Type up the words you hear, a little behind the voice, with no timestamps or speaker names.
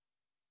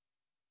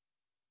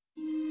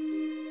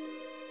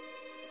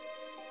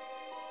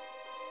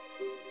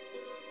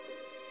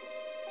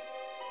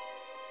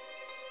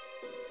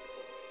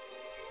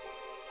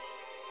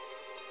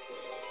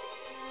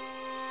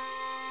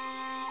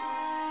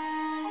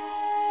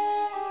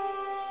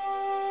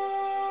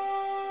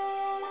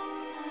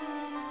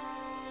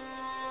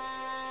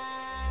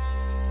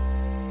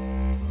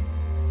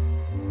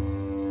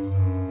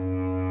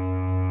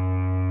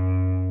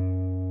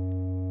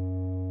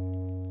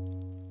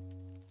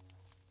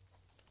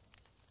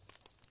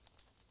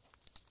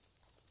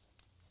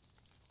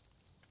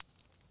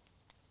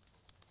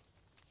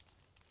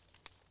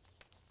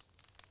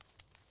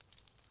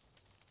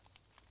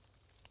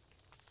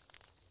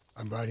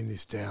I'm writing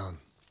this down,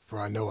 for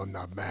I know I'm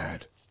not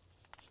mad.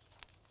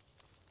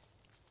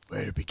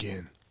 Where to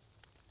begin?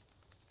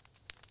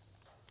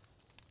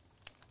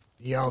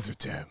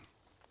 Nyarlathotep.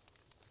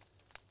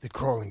 The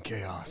crawling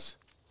chaos.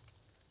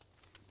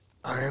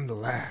 I am the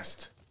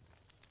last.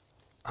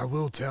 I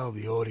will tell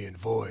the audient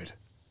void.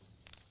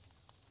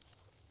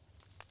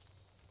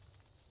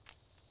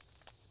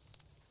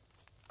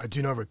 I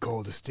do not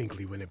recall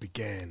distinctly when it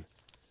began,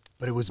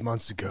 but it was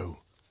months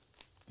ago.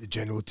 The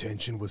general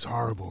tension was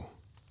horrible.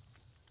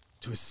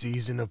 To a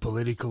season of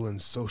political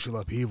and social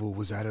upheaval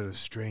was added a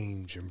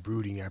strange and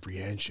brooding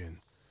apprehension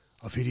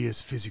of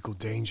hideous physical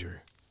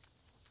danger.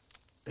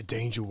 A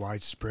danger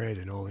widespread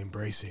and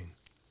all-embracing.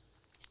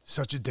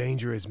 Such a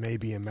danger as may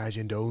be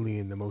imagined only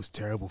in the most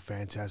terrible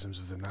phantasms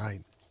of the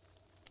night.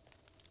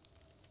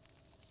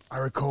 I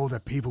recall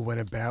that people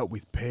went about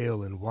with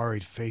pale and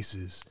worried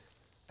faces,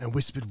 and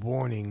whispered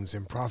warnings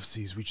and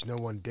prophecies which no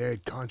one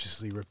dared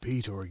consciously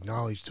repeat or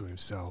acknowledge to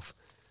himself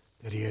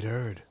that he had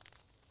heard.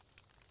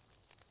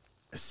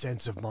 A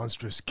sense of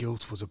monstrous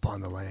guilt was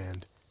upon the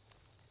land,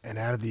 and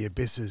out of the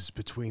abysses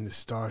between the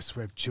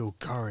star-swept chill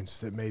currents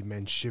that made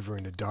men shiver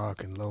in the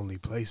dark and lonely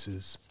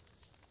places,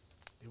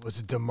 there was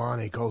a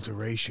demonic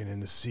alteration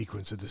in the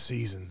sequence of the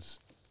seasons.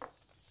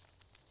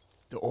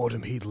 The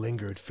autumn heat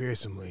lingered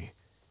fearsomely,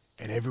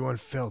 and everyone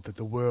felt that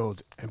the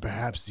world, and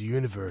perhaps the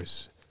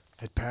universe,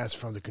 had passed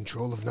from the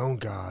control of known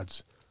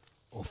gods,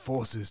 or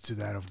forces to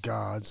that of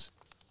gods,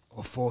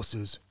 or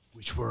forces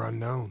which were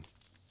unknown.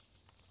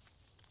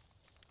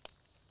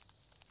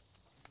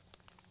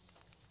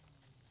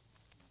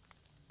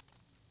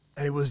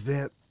 And it was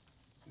that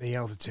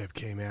Nyarlathotep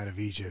came out of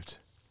Egypt.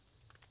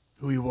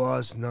 Who he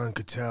was, none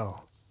could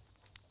tell,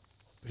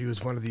 but he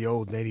was one of the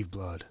old native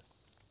blood,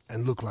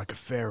 and looked like a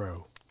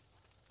pharaoh.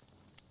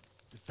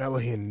 The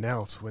Fellaheen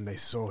knelt when they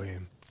saw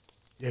him,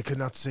 yet could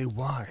not say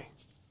why.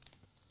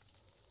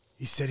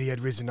 He said he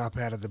had risen up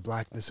out of the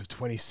blackness of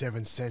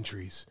 27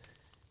 centuries,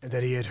 and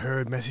that he had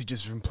heard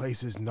messages from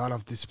places not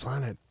of this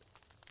planet.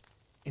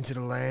 Into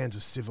the lands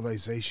of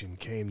civilization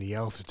came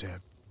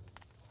Nyarlathotep,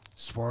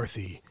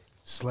 swarthy,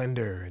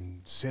 slender,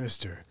 and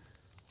sinister,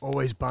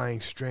 always buying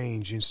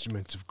strange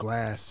instruments of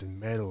glass and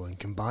metal and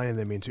combining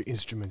them into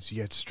instruments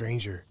yet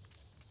stranger.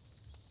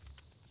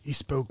 He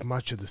spoke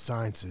much of the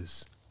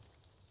sciences,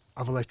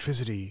 of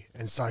electricity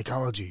and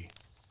psychology,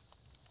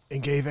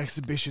 and gave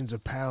exhibitions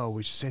of power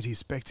which sent his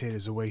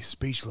spectators away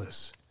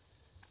speechless,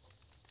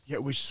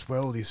 yet which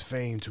swelled his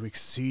fame to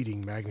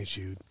exceeding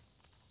magnitude.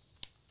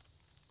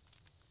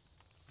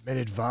 Men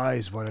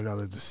advised one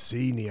another to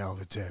see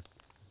Nyarlathotep,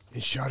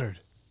 and shuddered,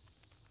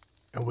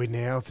 and when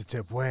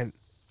Nyarlathotep went,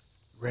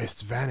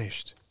 rest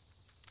vanished,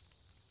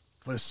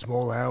 for the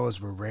small hours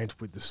were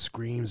rent with the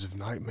screams of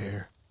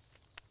nightmare.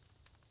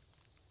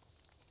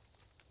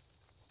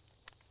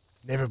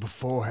 Never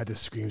before had the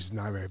screams of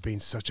nightmare been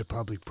such a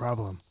public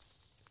problem.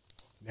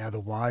 Now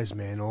the wise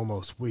men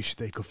almost wished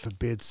they could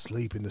forbid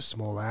sleep in the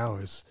small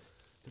hours,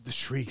 that the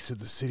shrieks of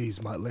the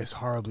cities might less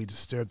horribly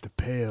disturb the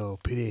pale,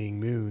 pitying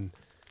moon,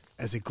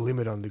 as it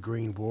glimmered on the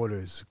green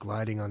waters,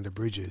 gliding under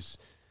bridges,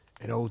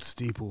 and old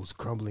steeples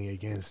crumbling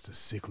against a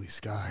sickly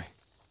sky.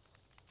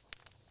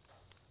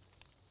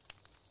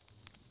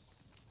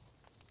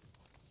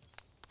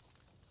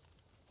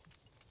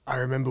 I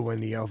remember when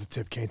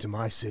Nyarlathotep came to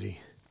my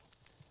city,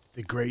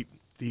 the great,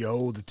 the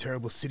old, the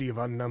terrible city of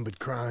unnumbered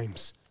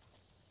crimes.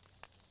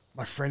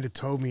 My friend had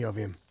told me of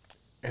him,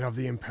 and of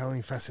the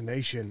impelling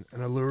fascination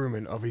and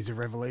allurement of his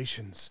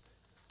revelations,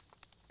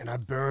 and I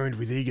burned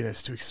with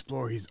eagerness to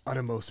explore his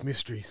uttermost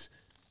mysteries.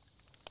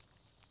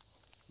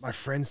 My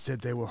friend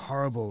said they were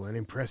horrible and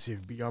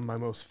impressive beyond my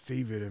most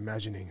fevered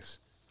imaginings.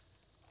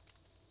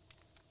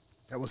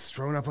 That was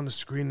thrown up on the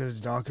screen in the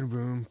darkened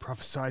room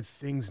prophesied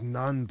things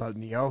none but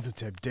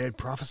Nyarlathotep dared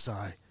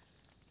prophesy,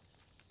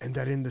 and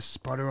that in the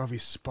sputter of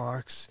his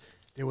sparks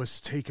there was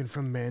taken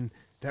from men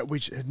that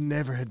which had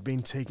never had been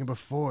taken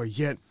before,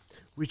 yet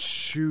which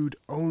shewed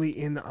only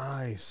in the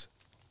eyes.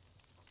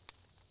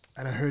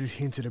 And I heard it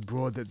hinted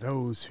abroad that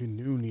those who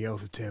knew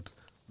Nyarlathotep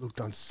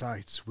looked on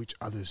sights which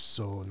others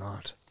saw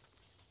not.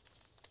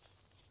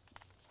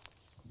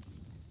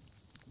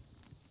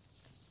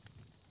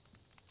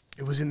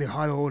 It was in the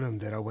hot autumn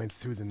that I went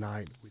through the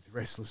night with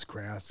restless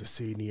crowds to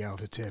see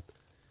Nyarlathotep,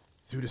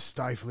 through the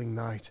stifling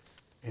night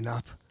and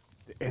up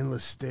the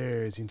endless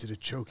stairs into the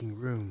choking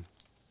room.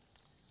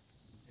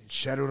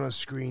 Shadowed on a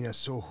screen, I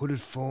saw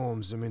hooded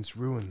forms amidst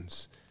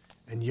ruins,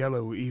 and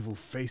yellow, evil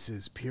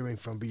faces peering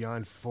from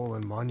behind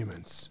fallen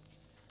monuments.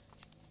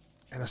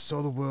 And I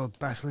saw the world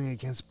battling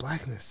against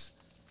blackness,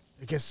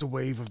 against a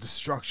wave of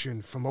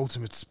destruction from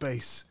ultimate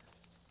space,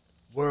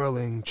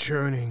 whirling,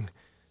 churning,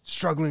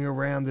 struggling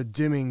around the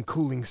dimming,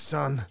 cooling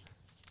sun.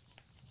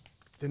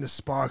 Then the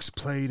sparks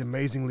played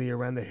amazingly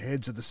around the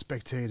heads of the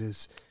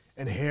spectators,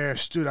 and hair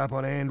stood up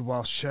on end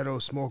while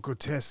shadows more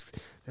grotesque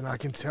than I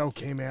can tell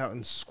came out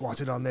and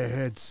squatted on their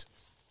heads.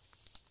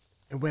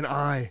 And when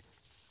I,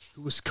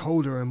 who was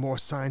colder and more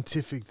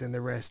scientific than the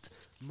rest,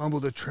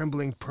 mumbled a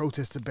trembling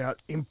protest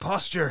about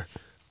imposture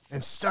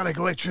and static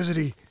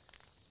electricity,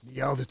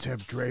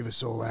 Nyarlathotep drove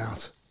us all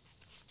out.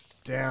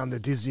 Down the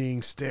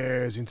dizzying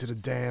stairs into the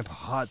damp,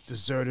 hot,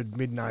 deserted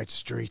midnight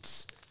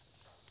streets.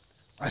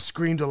 I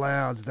screamed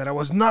aloud that I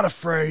was not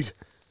afraid,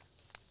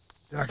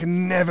 that I could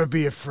never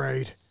be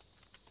afraid,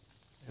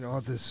 and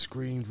others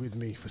screamed with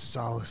me for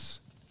solace.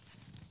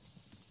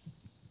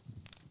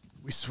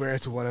 We swore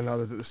to one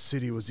another that the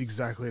city was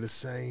exactly the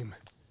same,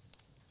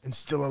 and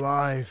still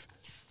alive.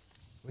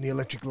 When the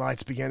electric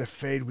lights began to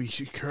fade, we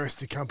cursed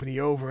the company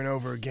over and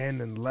over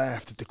again and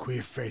laughed at the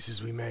queer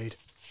faces we made.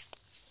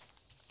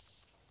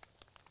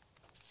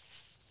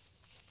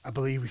 I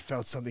believe we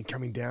felt something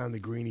coming down the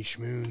greenish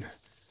moon,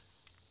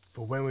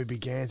 for when we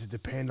began to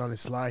depend on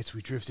its lights,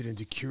 we drifted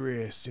into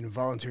curious,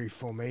 involuntary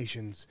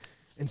formations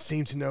and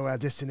seemed to know our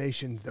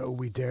destination, though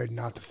we dared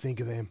not to think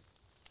of them.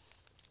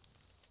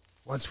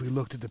 Once we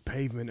looked at the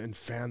pavement and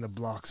found the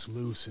blocks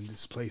loose and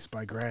displaced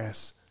by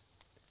grass.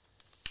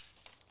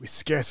 With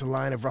scarce a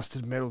line of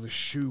rusted metal to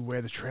shew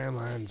where the tram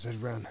lines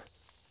had run.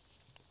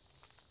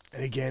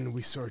 And again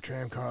we saw a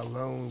tramcar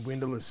alone,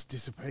 windowless,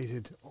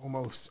 dissipated,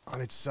 almost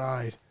on its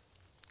side.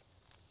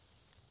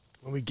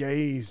 When we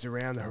gazed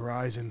around the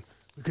horizon,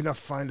 we could not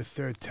find a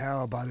third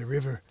tower by the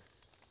river,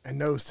 and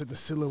noticed that the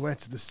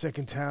silhouette of the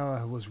second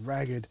tower was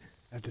ragged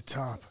at the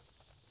top.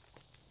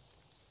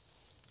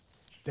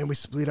 Then we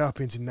split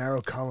up into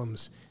narrow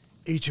columns,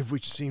 each of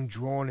which seemed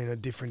drawn in a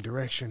different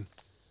direction.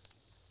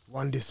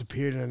 One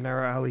disappeared in a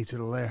narrow alley to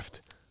the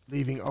left,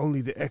 leaving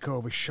only the echo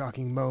of a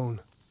shocking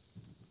moan.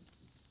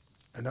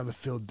 Another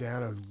filled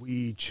down a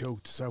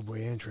weed-choked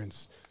subway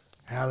entrance,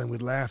 howling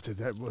with laughter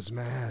that was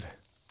mad.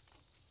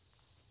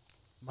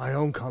 My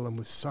own column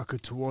was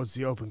suckered towards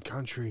the open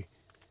country,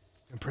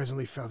 and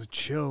presently felt a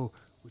chill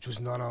which was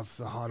not of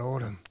the hot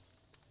autumn.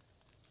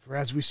 For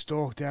as we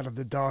stalked out of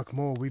the dark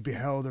moor, we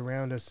beheld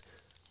around us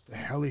the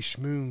hellish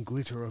moon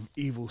glitter of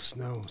evil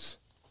snows.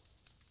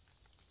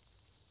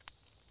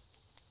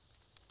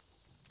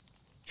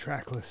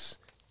 Trackless,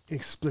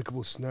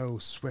 inexplicable snow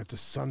swept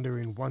asunder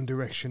in one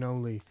direction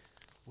only,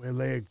 where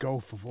lay a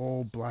gulf of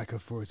all blacker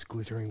for its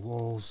glittering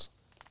walls.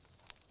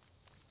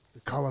 The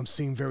column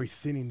seemed very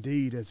thin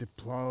indeed as it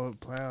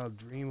plowed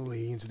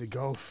dreamily into the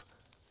gulf.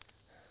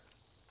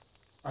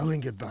 I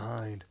lingered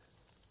behind,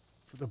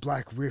 for the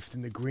black rift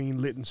in the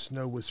green-litten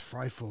snow was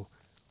frightful,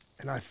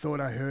 and I thought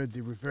I heard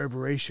the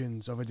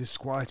reverberations of a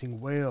disquieting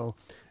wail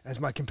as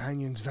my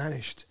companions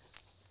vanished.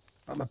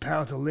 But my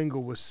power to linger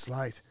was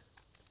slight,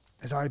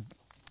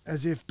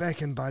 as if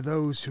beckoned by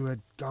those who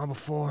had gone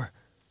before.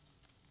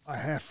 I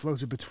half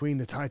floated between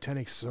the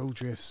titanic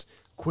snowdrifts,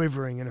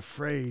 quivering and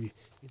afraid,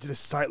 into the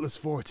sightless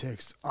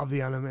vortex of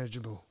the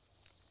unimaginable.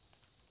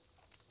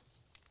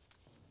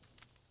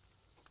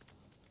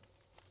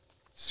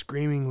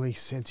 Screamingly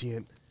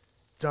sentient,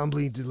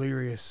 dumbly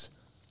delirious,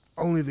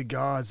 only the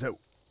gods that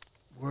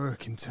were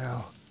can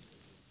tell.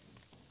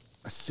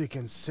 A sick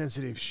and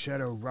sensitive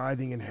shadow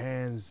writhing in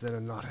hands that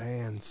are not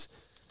hands,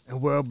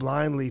 and whirled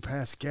blindly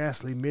past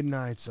ghastly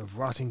midnights of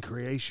rotting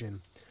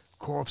creation,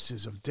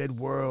 corpses of dead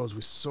worlds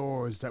with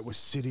swords that were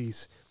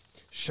cities,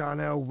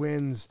 charnel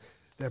winds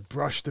that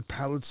brush the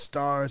pallid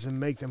stars and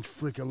make them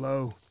flicker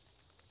low.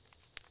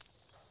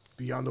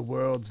 Beyond the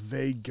world's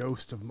vague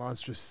ghost of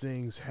monstrous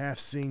things,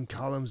 half-seen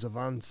columns of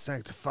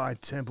unsanctified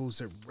temples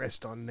that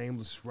rest on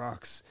nameless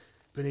rocks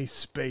beneath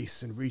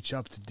space and reach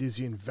up to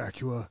dizzying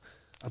vacua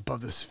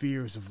above the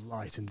spheres of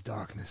light and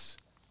darkness.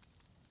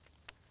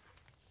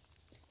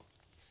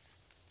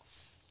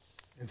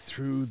 And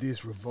through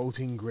this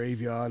revolting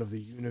graveyard of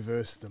the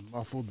universe, the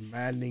muffled,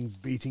 maddening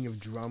beating of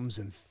drums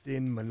and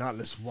thin,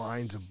 monotonous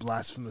whines of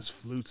blasphemous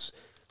flutes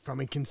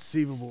from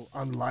inconceivable,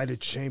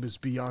 unlighted chambers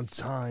beyond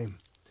time,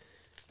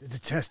 the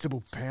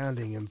detestable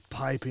pounding and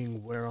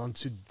piping whereon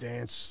to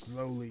dance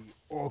slowly,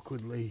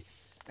 awkwardly,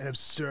 and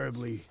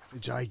absurdly the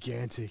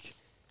gigantic,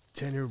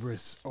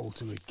 tenebrous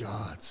ultimate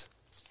gods.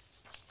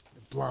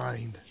 The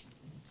blind,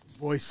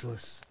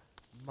 voiceless,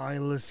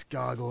 mindless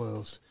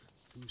gargoyles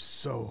whose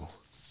soul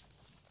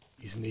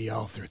is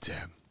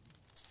Nyarlathotep.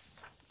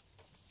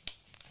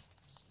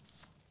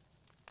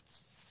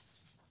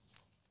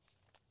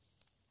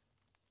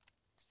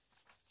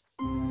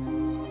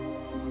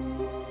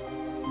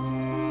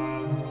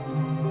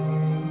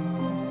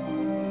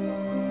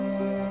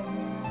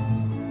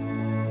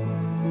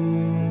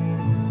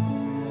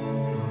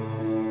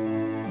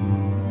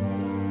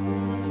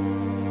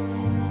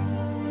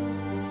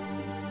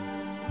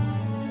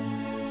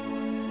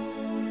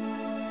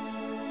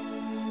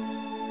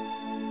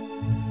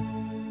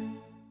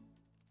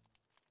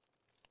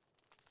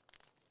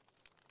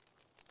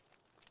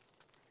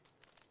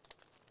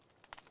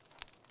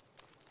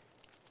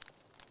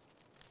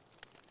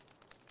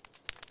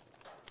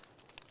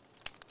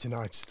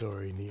 Tonight's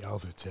story,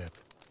 Nyarlathotep,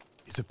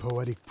 is a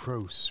poetic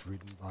prose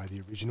written by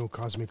the original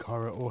cosmic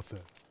horror author,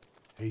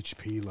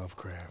 H.P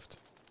Lovecraft.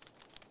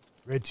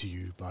 Read to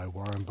you by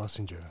Warren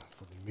Bussinger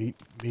for the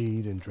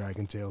Mead and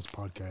Dragon Tales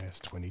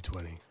Podcast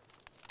 2020.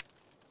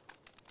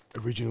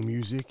 Original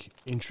music,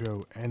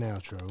 intro and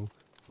outro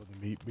for the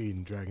Mead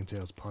and Dragon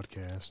Tales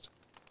Podcast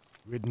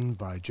Written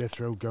by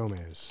Jethro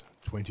Gomez,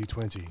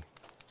 2020.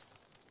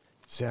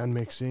 Sound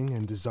mixing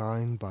and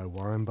design by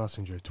Warren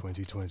Bussinger,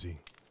 2020.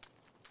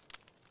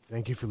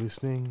 Thank you for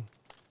listening,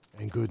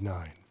 and good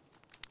night.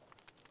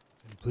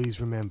 And please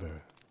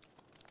remember,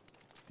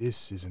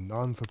 this is a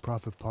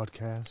non-for-profit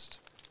podcast,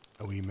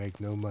 and we make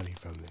no money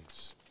from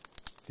this.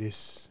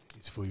 This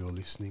is for your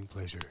listening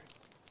pleasure.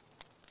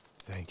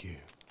 Thank you.